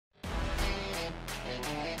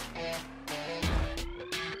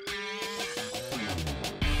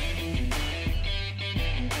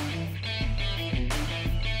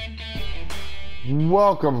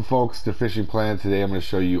Welcome folks to Fishing Planet. Today I'm going to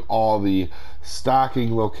show you all the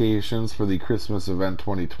stocking locations for the Christmas event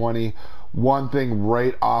 2020. One thing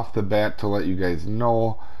right off the bat to let you guys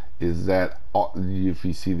know is that if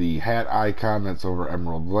you see the hat icon that's over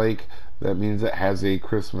Emerald Lake, that means it has a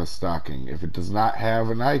Christmas stocking. If it does not have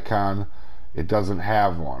an icon, it doesn't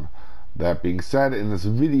have one. That being said, in this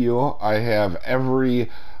video I have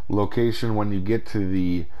every location when you get to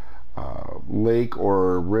the lake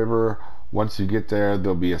or river. Once you get there,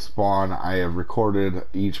 there'll be a spawn. I have recorded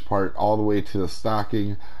each part all the way to the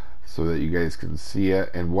stocking so that you guys can see it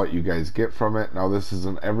and what you guys get from it. Now, this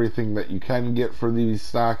isn't everything that you can get for these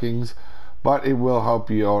stockings, but it will help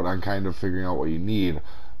you out on kind of figuring out what you need.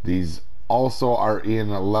 These also are in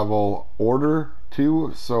a level order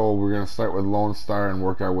too, so we're going to start with Lone Star and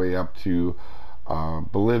work our way up to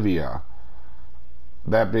Bolivia.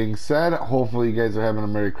 That being said, hopefully you guys are having a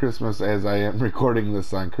Merry Christmas as I am recording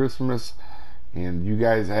this on Christmas, and you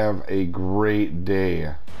guys have a great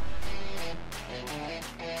day.